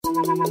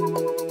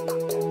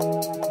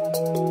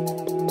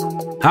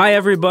Hi,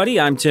 everybody.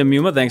 I'm Tim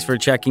Muma. Thanks for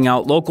checking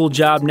out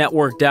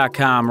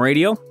localjobnetwork.com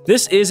radio.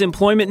 This is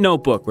Employment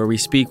Notebook, where we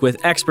speak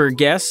with expert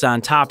guests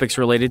on topics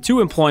related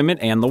to employment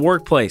and the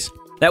workplace.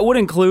 That would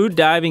include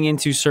diving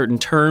into certain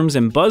terms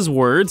and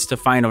buzzwords to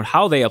find out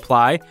how they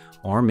apply,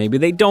 or maybe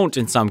they don't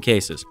in some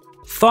cases.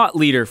 Thought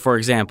leader, for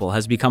example,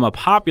 has become a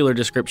popular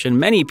description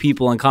many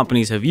people and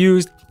companies have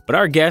used, but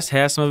our guest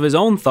has some of his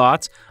own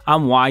thoughts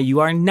on why you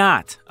are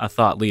not a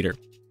thought leader.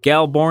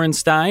 Gal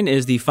Borenstein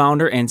is the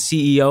founder and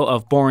CEO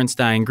of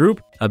Borenstein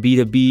Group, a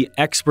B2B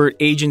expert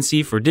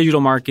agency for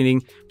digital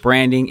marketing,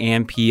 branding,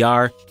 and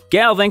PR.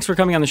 Gal, thanks for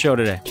coming on the show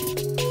today.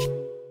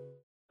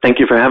 Thank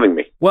you for having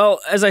me.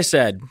 Well, as I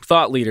said,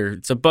 thought leader,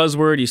 it's a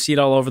buzzword. You see it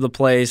all over the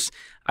place.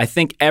 I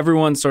think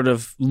everyone sort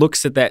of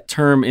looks at that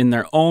term in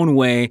their own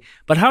way,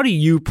 but how do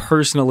you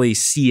personally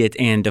see it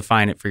and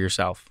define it for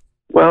yourself?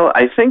 Well,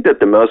 I think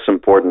that the most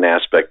important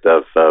aspect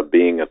of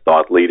being a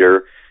thought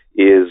leader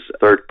is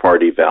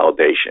third-party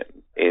validation.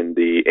 In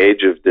the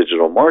age of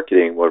digital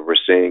marketing, what we're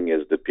seeing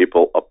is that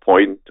people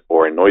appoint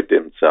or anoint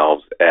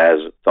themselves as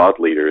thought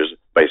leaders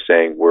by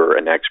saying we're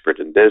an expert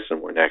in this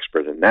and we're an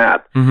expert in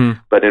that. Mm-hmm.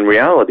 But in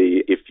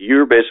reality, if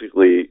you're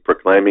basically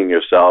proclaiming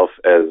yourself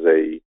as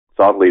a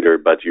thought leader,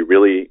 but you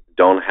really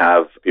don't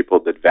have people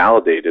that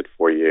validate it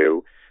for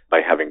you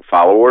by having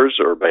followers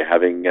or by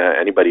having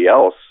anybody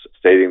else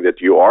stating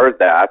that you are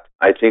that,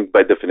 I think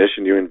by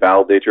definition you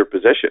invalidate your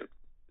position.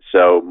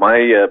 So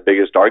my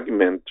biggest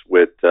argument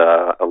with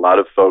a lot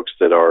of folks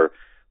that are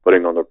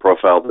putting on their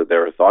profile that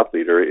they're a thought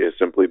leader is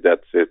simply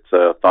that it's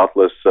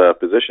thoughtless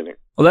positioning.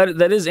 Well,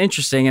 that is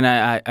interesting, and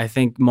I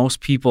think most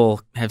people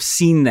have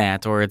seen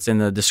that, or it's in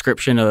the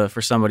description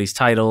for somebody's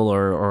title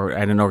or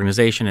at an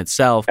organization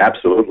itself.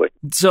 Absolutely.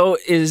 So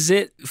is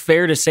it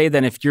fair to say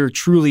then if you're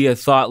truly a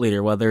thought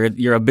leader, whether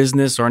you're a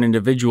business or an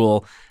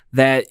individual,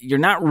 that you're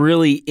not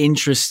really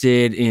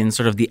interested in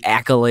sort of the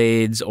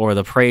accolades or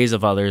the praise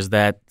of others,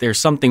 that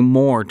there's something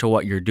more to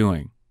what you're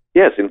doing?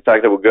 Yes. In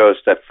fact, I would go a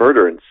step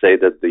further and say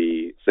that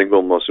the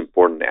single most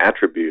important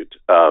attribute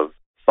of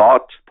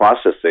thought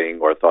processing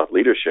or thought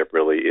leadership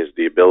really is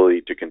the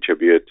ability to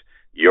contribute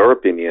your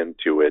opinion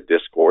to a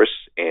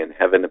discourse and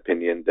have an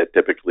opinion that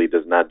typically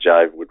does not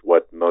jive with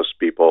what most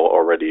people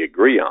already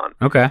agree on.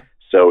 Okay.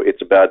 So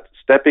it's about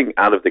stepping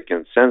out of the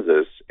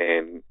consensus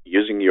and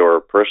using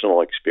your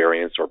personal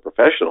experience or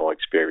professional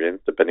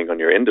experience, depending on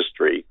your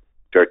industry,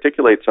 to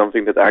articulate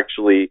something that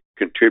actually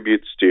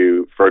contributes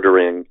to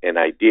furthering an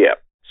idea.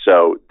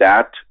 So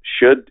that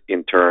should,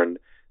 in turn,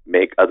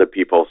 make other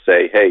people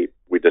say, hey,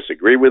 we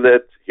disagree with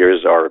it,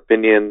 here's our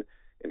opinion,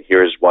 and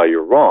here's why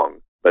you're wrong.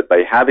 But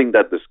by having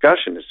that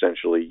discussion,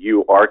 essentially,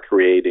 you are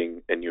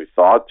creating a new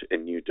thought, a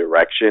new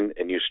direction,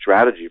 a new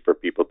strategy for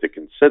people to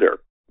consider.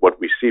 What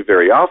we see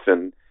very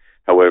often,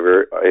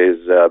 however,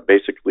 is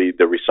basically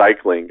the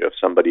recycling of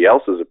somebody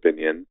else's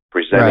opinion,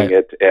 presenting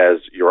it as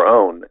your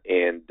own.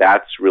 And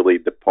that's really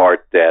the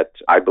part that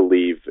I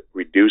believe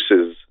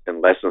reduces and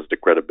lessens the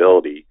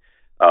credibility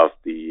of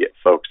the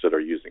folks that are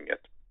using it.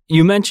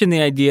 You mentioned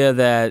the idea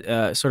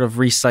that sort of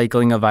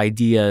recycling of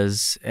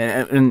ideas,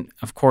 and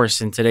of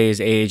course, in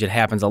today's age, it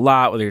happens a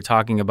lot, whether you're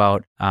talking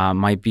about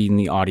might be in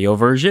the audio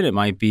version, it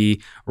might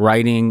be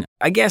writing.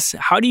 I guess,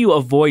 how do you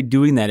avoid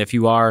doing that if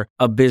you are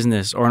a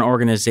business or an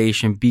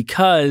organization?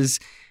 Because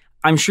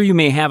I'm sure you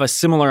may have a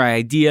similar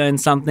idea in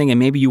something, and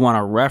maybe you want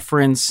to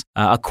reference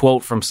a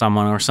quote from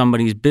someone or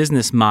somebody's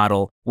business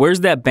model. Where's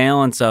that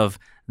balance of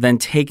then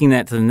taking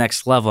that to the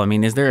next level? I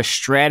mean, is there a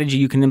strategy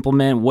you can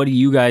implement? What do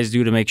you guys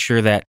do to make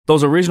sure that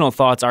those original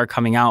thoughts are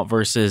coming out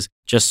versus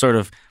just sort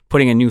of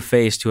putting a new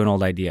face to an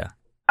old idea?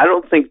 I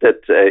don't think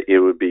that it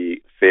would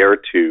be fair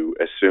to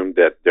assume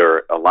that there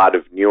are a lot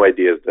of new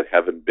ideas that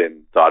haven't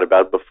been thought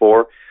about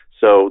before.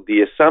 So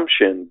the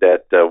assumption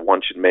that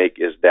one should make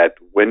is that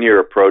when you're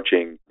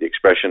approaching the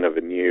expression of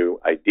a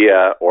new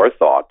idea or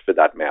thought, for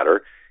that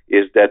matter,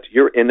 is that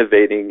you're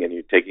innovating and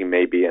you're taking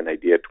maybe an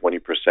idea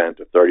 20%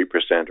 or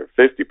 30% or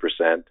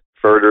 50%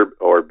 further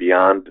or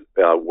beyond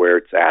where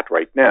it's at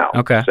right now.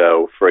 Okay.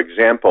 So, for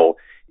example,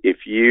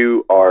 if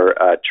you are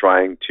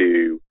trying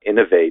to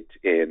innovate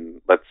in,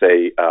 let's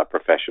say,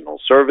 professional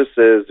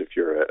services, if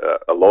you're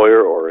a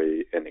lawyer or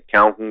an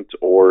accountant,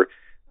 or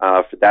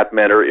for that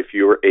matter, if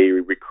you're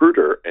a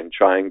recruiter and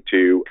trying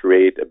to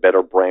create a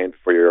better brand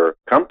for your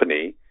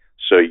company,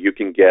 so you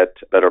can get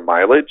better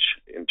mileage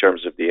in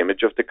terms of the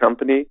image of the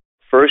company,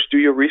 first do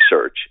your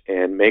research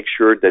and make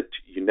sure that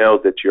you know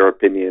that your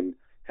opinion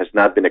has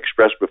not been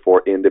expressed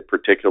before in the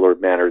particular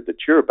manner that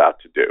you're about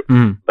to do.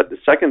 Mm. But the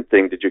second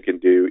thing that you can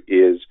do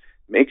is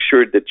make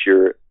sure that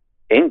your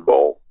end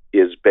goal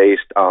is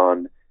based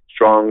on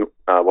strong,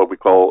 what we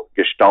call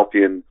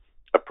Gestaltian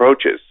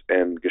approaches.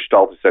 And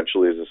Gestalt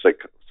essentially is a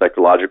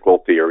psychological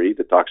theory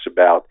that talks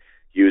about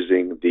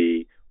using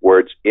the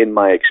words "in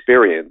my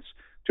experience"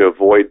 to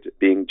avoid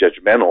being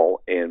judgmental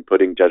and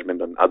putting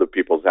judgment on other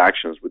people's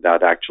actions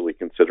without actually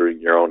considering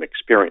your own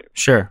experience.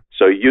 Sure.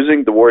 So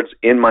using the words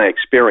 "in my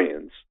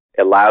experience"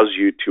 allows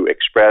you to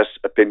express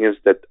opinions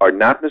that are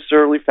not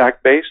necessarily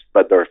fact-based,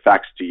 but they're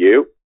facts to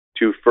you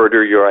to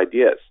further your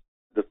ideas.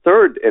 The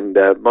third and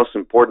most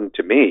important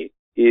to me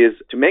is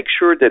to make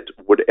sure that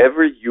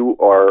whatever you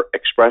are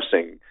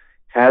expressing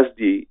has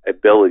the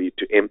ability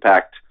to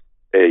impact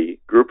a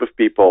group of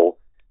people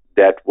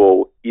that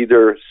will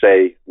either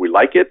say we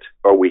like it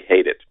or we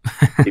hate it.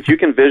 If you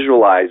can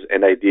visualize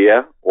an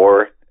idea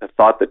or a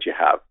thought that you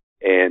have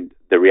and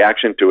the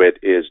reaction to it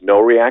is no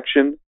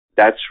reaction,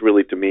 that's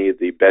really, to me,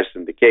 the best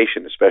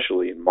indication,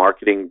 especially in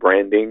marketing,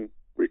 branding,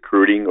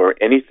 recruiting, or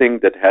anything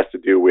that has to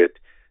do with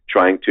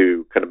trying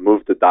to kind of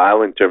move the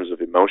dial in terms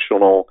of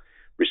emotional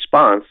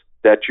response,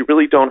 that you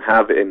really don't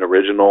have an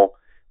original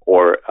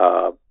or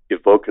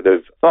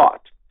evocative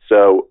thought.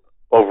 So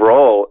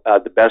overall,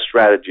 the best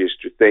strategy is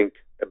to think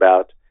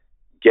about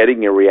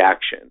getting a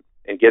reaction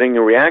and getting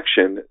a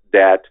reaction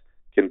that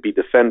can be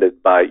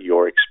defended by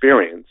your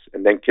experience,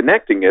 and then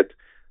connecting it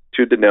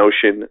to the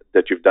notion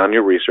that you've done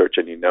your research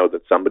and you know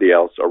that somebody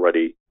else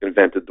already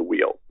invented the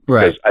wheel.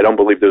 Right. Because I don't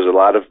believe there's a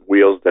lot of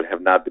wheels that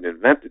have not been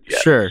invented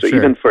yet. Sure.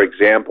 Even, for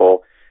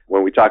example,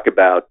 when we talk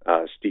about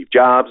Steve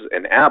Jobs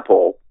and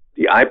Apple,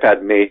 the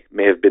iPad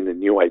may have been a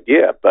new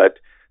idea, but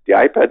the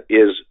iPad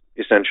is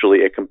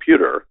essentially a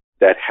computer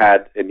that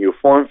had a new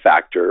form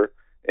factor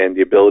and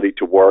the ability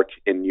to work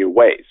in new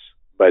ways.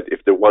 But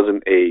if there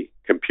wasn't a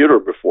computer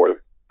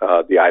before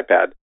the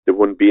iPad, there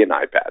wouldn't be an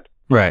iPad.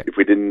 Right. If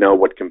we didn't know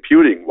what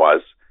computing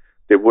was,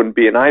 there wouldn't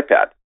be an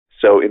iPad.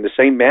 So in the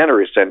same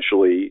manner,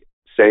 essentially,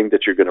 saying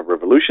that you're going to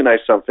revolutionize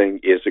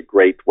something is a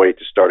great way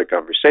to start a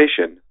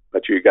conversation,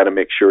 but you got to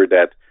make sure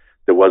that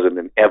there wasn't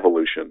an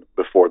evolution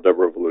before the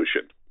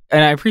revolution.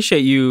 And I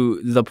appreciate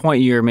the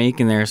point you're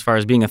making there as far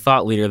as being a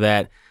thought leader,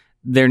 that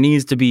there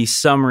needs to be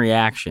some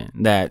reaction,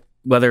 that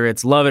whether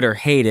it's love it or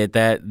hate it,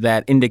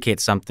 that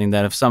indicates something.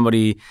 That if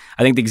somebody,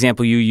 I think the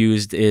example you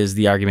used is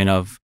the argument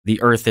of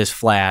the earth is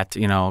flat,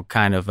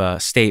 kind of a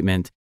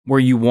statement where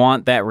you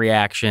want that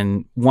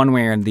reaction one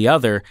way or the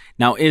other.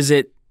 Now, is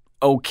it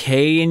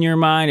okay in your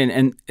mind?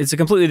 And it's a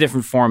completely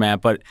different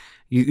format, but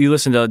you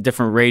listen to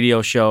different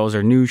radio shows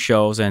or news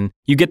shows, and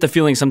you get the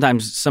feeling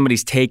sometimes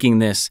somebody's taking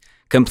this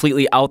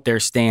completely out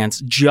there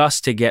stance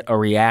just to get a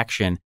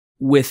reaction.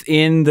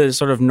 Within the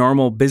sort of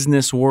normal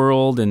business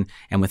world and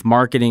with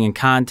marketing and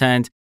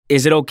content,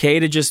 is it okay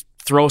to just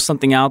throw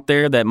something out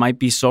there that might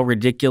be so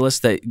ridiculous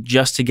that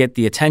just to get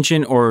the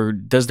attention, or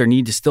does there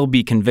need to still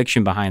be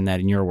conviction behind that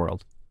in your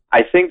world?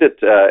 I think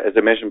that, as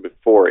I mentioned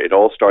before, it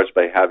all starts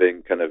by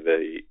having kind of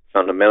a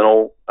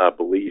fundamental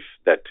belief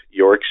that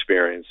your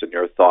experience and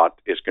your thought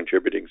is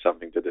contributing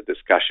something to the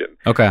discussion.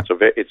 Okay. So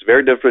it's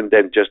very different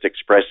than just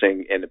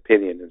expressing an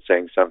opinion and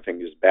saying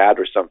something is bad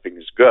or something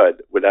is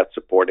good without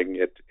supporting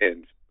it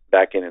and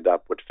backing it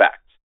up with facts.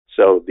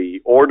 So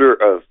the order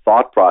of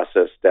thought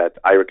process that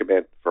I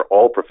recommend for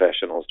all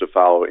professionals to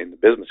follow in the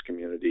business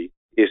community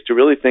is to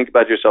really think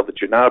about yourself that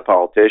you're not a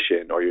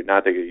politician, or you're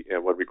not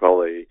what we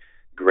call a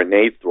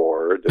grenade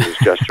thrower that is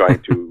just trying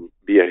to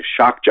be a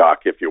shock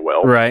jock, if you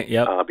will. Right.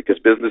 Yep. Because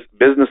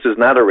business is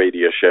not a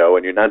radio show,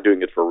 and you're not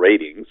doing it for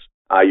ratings.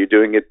 You're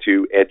doing it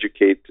to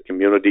educate a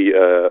community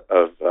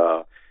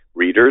of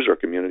readers or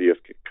community of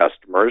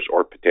customers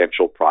or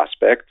potential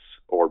prospects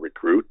or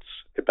recruits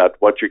about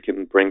what you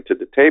can bring to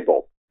the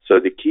table. So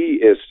the key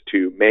is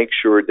to make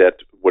sure that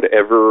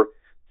whatever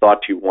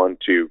thought you want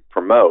to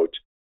promote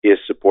is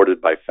supported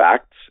by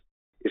facts.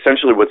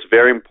 Essentially, what's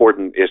very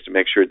important is to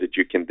make sure that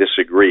you can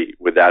disagree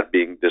without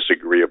being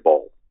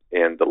disagreeable.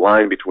 And the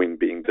line between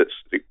being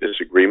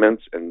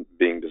disagreements and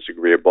being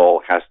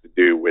disagreeable has to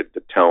do with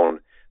the tone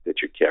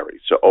that you carry.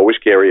 So always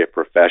carry a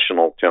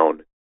professional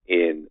tone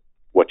in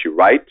what you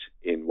write,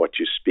 in what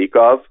you speak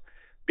of,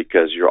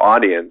 because your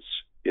audience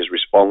is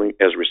responding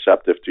as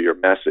receptive to your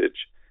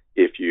message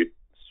if you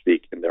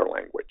speak in their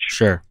language.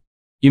 Sure.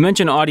 You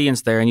mentioned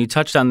audience there, and you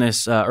touched on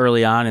this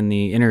early on in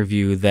the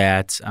interview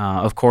that,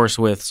 of course,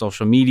 with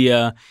social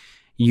media,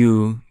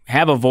 you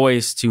have a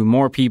voice to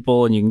more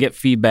people and you can get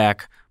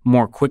feedback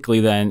more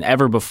quickly than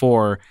ever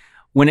before.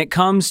 When it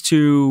comes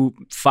to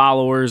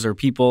followers or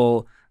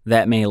people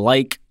that may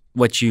like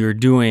what you're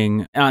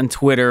doing on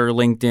Twitter,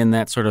 LinkedIn,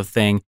 that sort of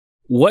thing,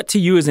 what to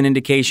you is an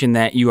indication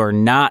that you are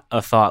not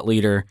a thought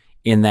leader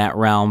in that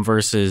realm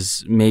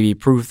versus maybe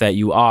proof that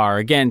you are?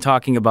 Again,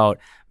 talking about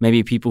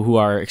maybe people who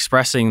are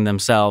expressing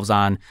themselves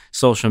on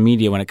social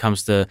media when it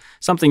comes to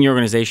something your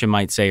organization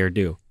might say or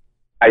do.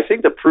 I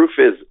think the proof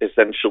is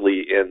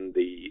essentially in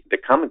the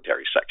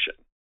commentary section.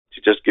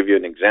 To just give you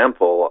an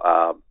example,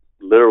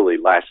 literally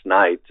last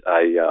night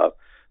I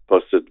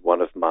posted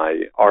one of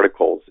my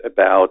articles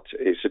about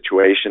a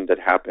situation that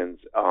happens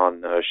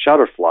on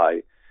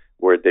Shutterfly,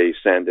 where they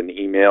send an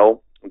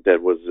email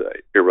that was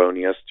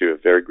erroneous to a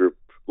very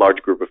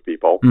large group of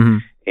people. Mm-hmm.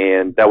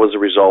 And that was a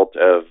result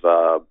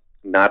of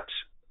not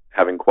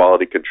having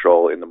quality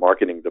control in the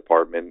marketing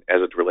department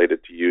as it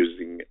related to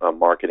using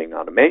marketing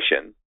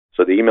automation.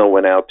 So the email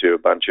went out to a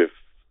bunch of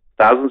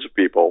thousands of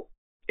people,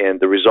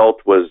 and the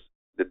result was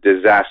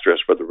disastrous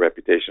for the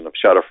reputation of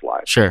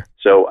Shutterfly. Sure.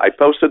 So I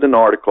posted an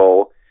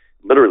article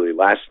literally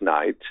last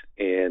night,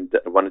 and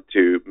I wanted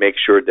to make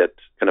sure that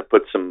kind of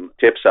put some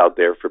tips out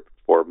there for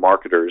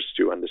marketers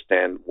to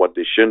understand what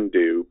they shouldn't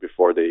do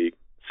before they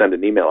send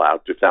an email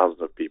out to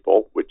thousands of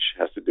people, which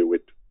has to do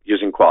with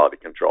using quality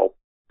control.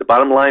 The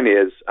bottom line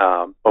is,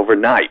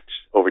 overnight,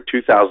 over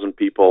 2,000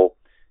 people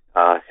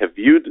have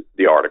viewed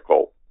the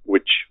article,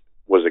 which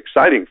was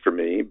exciting for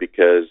me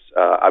because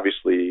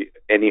obviously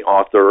any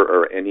author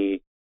or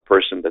any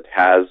person that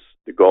has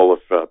the goal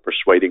of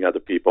persuading other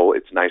people,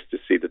 it's nice to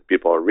see that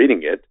people are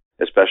reading it,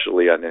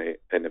 especially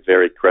in a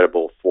very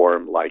credible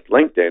forum like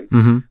LinkedIn.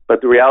 Mm-hmm.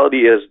 But the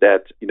reality is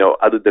that,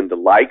 other than the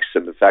likes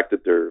and the fact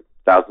that there are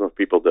thousands of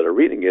people that are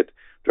reading it,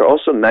 there are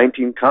also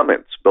 19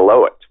 comments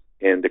below it.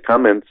 And the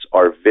comments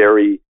are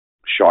very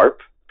sharp.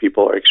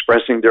 People are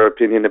expressing their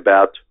opinion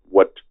about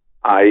what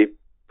I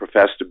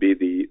profess to be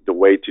the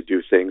way to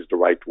do things the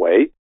right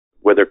way,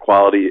 whether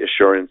quality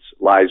assurance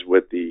lies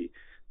with the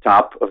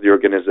top of the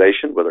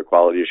organization, whether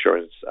quality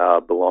assurance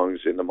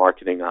belongs in the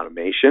marketing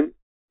automation.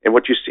 And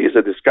what you see is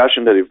a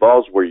discussion that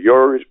evolves where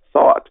your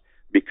thought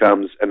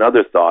becomes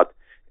another thought,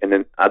 and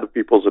then other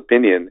people's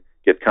opinion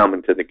get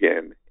commented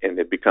again, and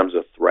it becomes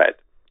a thread.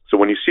 So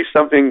when you see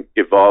something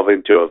evolve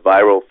into a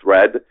viral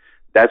thread,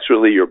 that's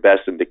really your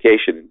best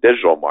indication in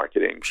digital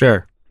marketing.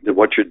 Sure. That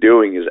what you're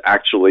doing is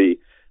actually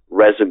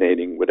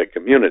resonating with a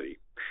community.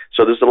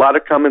 So there's a lot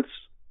of comments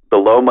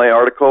below my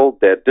article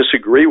that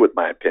disagree with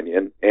my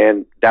opinion,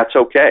 and that's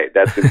okay.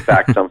 That's in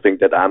fact something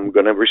that I'm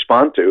going to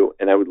respond to,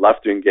 and I would love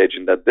to engage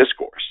in that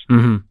discourse.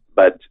 Mm-hmm.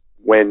 But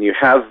when you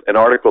have an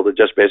article that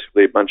just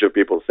basically a bunch of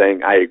people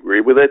saying, I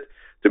agree with it,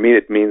 to me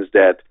it means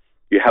that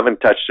you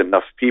haven't touched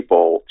enough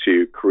people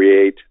to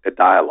create a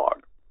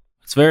dialogue.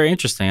 It's very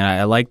interesting.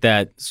 I like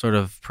that sort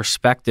of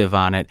perspective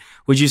on it.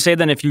 Would you say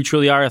then, if you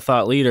truly are a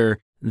thought leader,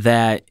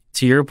 that,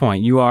 to your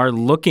point, you are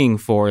looking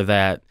for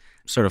that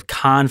sort of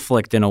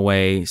conflict in a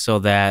way so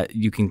that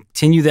you can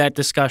continue that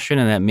discussion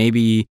and that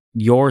maybe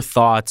your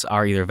thoughts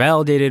are either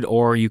validated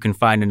or you can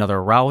find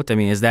another route? I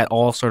mean, is that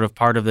all sort of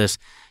part of this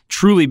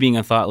truly being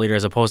a thought leader,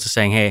 as opposed to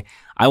saying, hey,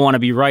 I want to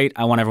be right,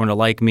 I want everyone to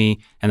like me,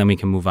 and then we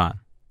can move on?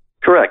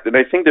 Correct. And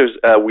I think there's,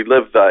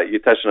 you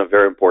touched on a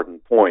very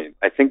important point.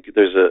 I think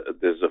there's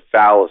a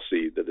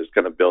fallacy that is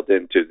kind of built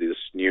into this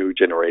new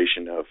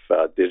generation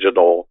of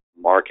digital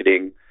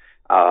marketing,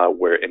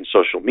 where in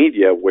social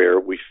media, where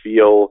we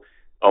feel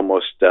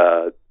almost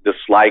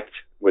disliked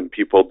when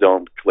people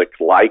don't click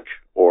like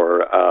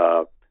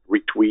or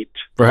retweet,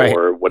 right,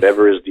 or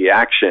whatever is the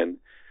action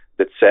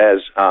that says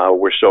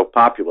we're so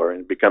popular,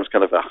 and it becomes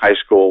kind of a high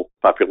school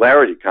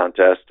popularity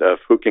contest of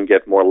who can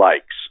get more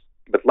likes.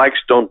 But likes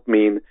don't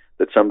mean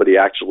that somebody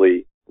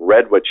actually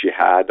read what you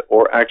had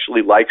or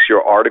actually likes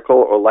your article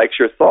or likes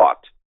your thought.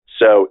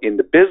 So in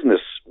the business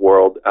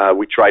world,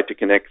 we try to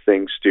connect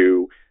things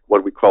to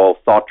what we call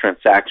thought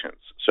transactions.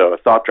 So a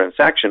thought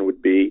transaction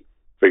would be,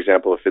 for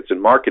example, if it's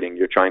in marketing,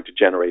 you're trying to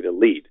generate a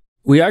lead.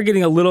 We are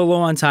getting a little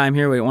low on time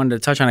here. We wanted to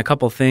touch on a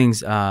couple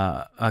things.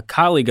 A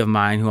colleague of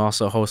mine who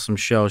also hosts some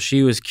shows,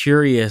 she was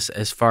curious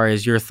as far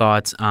as your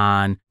thoughts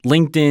on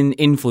LinkedIn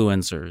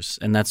influencers,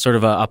 and that's sort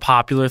of a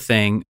popular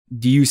thing.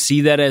 Do you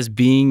see that as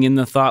being in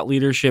the thought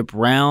leadership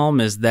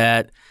realm? Is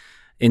that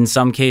in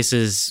some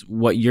cases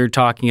what you're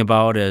talking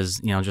about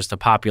as, just a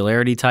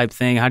popularity type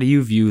thing? How do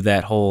you view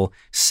that whole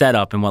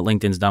setup and what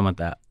LinkedIn's done with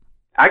that?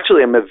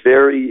 Actually, I'm a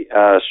very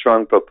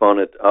strong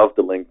proponent of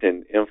the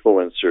LinkedIn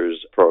Influencers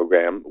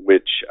program,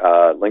 which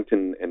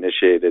LinkedIn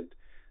initiated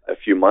a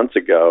few months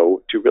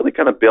ago to really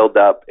kind of build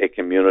up a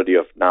community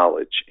of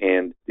knowledge.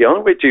 And the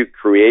only way to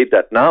create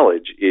that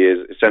knowledge is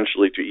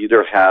essentially to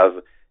either have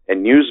a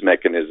news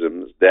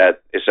mechanism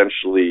that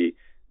essentially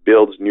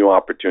builds new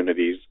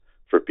opportunities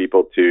for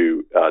people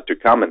to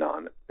comment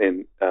on.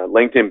 And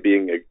LinkedIn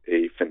being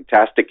a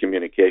fantastic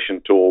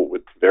communication tool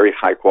with very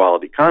high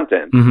quality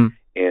content, mm-hmm,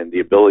 and the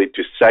ability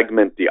to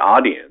segment the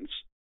audience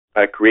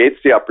creates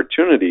the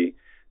opportunity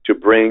to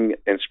bring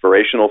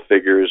inspirational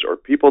figures or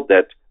people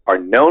that are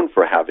known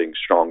for having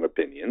strong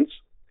opinions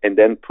and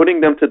then putting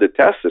them to the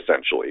test,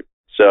 essentially.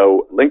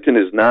 So LinkedIn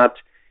is not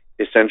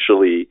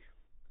essentially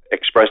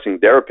expressing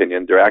their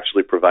opinion. They're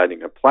actually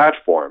providing a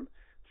platform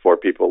for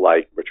people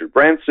like Richard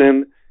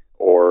Branson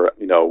or,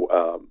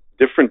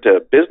 different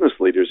business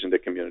leaders in the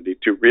community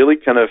to really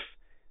kind of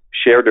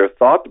share their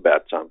thought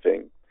about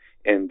something.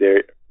 And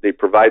they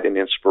provide an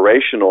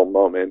inspirational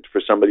moment for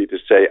somebody to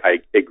say, I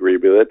agree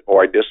with it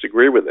or I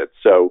disagree with it.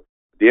 So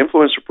the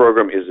influencer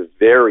program is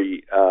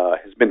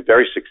has been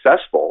very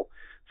successful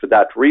for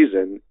that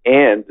reason.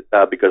 And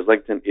because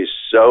LinkedIn is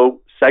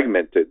so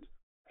segmented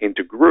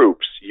into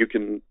groups, you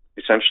can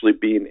essentially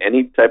be in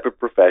any type of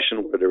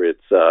profession, whether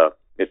it's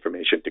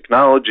information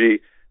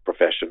technology,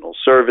 professional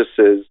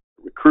services,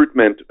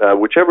 recruitment,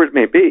 whichever it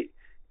may be,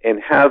 and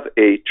have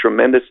a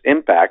tremendous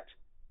impact.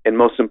 And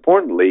most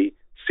importantly,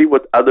 see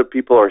what other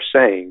people are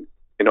saying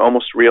in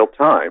almost real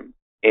time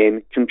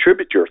and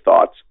contribute your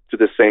thoughts to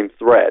the same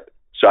thread.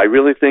 So I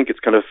really think it's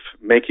kind of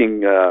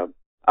making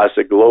us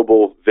a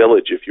global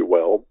village, if you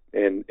will.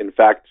 And in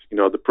fact,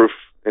 the proof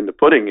in the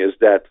pudding is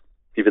that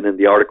even in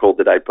the article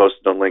that I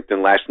posted on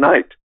LinkedIn last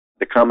night,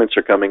 the comments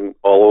are coming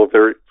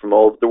from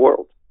all over the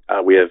world.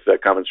 We have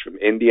comments from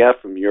India,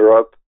 from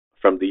Europe,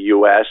 from the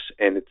U.S.,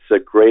 and it's a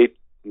great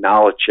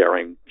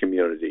knowledge-sharing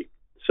community.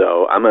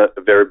 So I'm a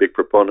very big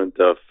proponent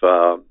of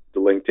the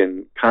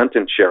LinkedIn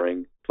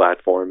content-sharing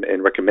platform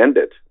and recommend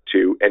it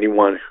to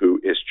anyone who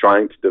is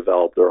trying to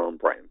develop their own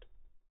brand.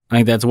 I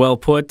think that's well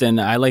put,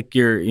 and I like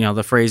your,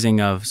 the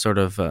phrasing of sort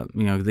of,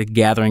 the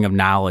gathering of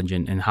knowledge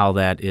and how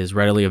that is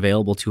readily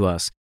available to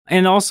us.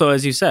 And also,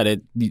 as you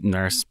said,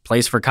 there's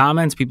place for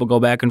comments. People go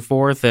back and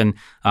forth, and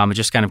it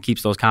just kind of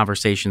keeps those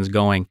conversations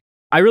going.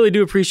 I really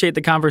do appreciate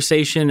the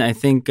conversation. I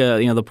think,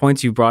 the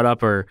points you brought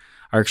up are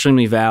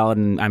extremely valid,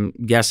 and I'm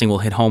guessing will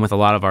hit home with a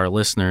lot of our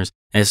listeners.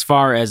 As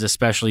far as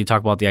especially talk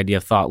about the idea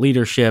of thought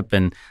leadership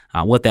and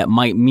what that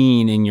might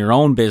mean in your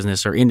own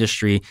business or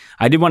industry,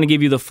 I did want to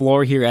give you the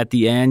floor here at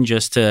the end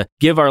just to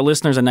give our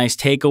listeners a nice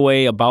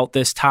takeaway about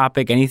this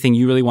topic, anything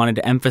you really wanted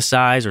to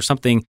emphasize or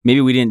something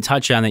maybe we didn't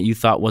touch on that you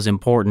thought was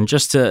important,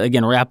 just to,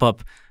 again, wrap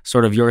up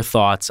sort of your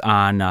thoughts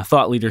on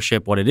thought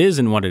leadership, what it is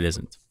and what it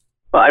isn't.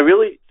 Well, I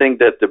really think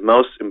that the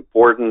most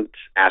important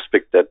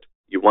aspect that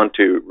you want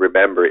to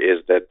remember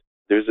is that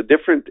there's a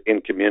difference in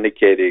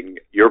communicating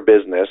your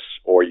business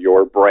or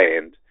your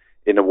brand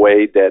in a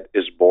way that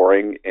is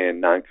boring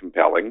and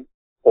non-compelling,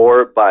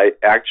 or by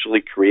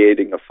actually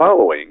creating a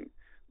following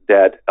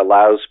that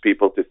allows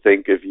people to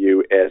think of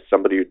you as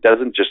somebody who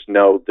doesn't just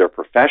know their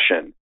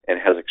profession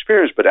and has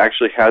experience, but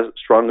actually has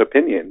strong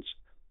opinions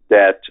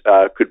that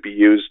could be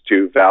used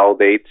to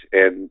validate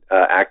and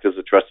act as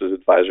a trusted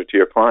advisor to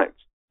your clients.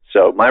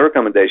 So my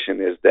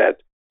recommendation is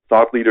that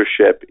thought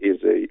leadership is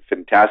a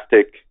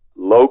fantastic,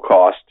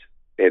 low-cost,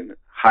 and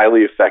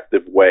highly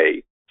effective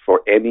way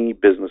for any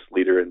business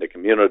leader in the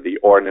community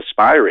or an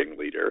aspiring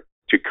leader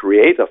to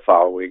create a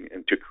following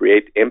and to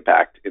create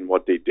impact in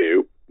what they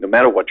do, no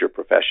matter what your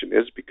profession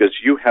is, because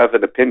you have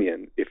an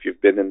opinion, if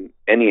you've been in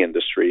any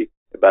industry,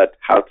 about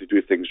how to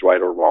do things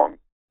right or wrong.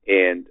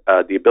 And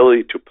the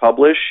ability to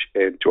publish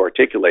and to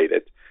articulate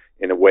it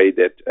in a way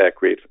that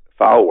creates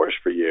followers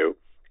for you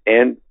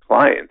and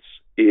clients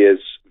is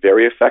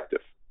very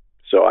effective.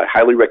 So I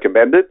highly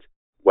recommend it.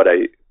 What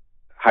I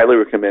highly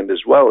recommend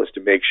as well is to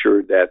make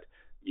sure that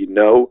you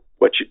know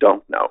what you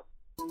don't know.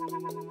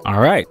 All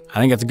right. I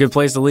think that's a good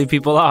place to leave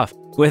people off.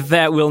 With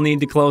that, we'll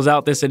need to close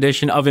out this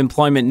edition of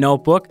Employment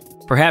Notebook.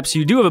 Perhaps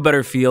you do have a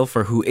better feel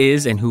for who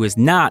is and who is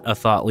not a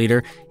thought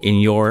leader in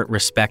your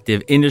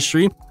respective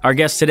industry. Our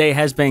guest today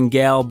has been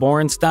Gal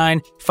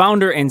Borenstein,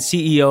 founder and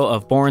CEO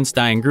of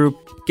Borenstein Group.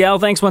 Gal,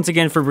 thanks once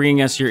again for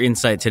bringing us your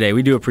insight today.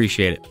 We do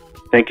appreciate it.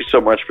 Thank you so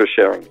much for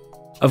sharing.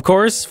 Of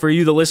course, for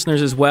you, the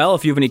listeners as well,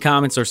 if you have any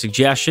comments or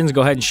suggestions, go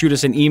ahead and shoot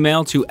us an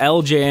email to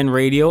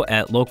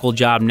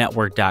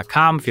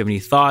ljnradio@localjobnetwork.com. If you have any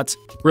thoughts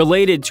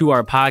related to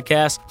our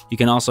podcast, you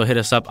can also hit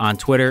us up on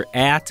Twitter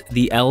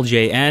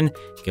 @the_LJN.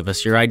 Give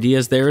us your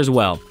ideas there as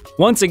well.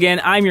 Once again,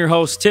 I'm your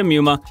host, Tim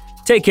Yuma.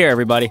 Take care,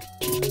 everybody.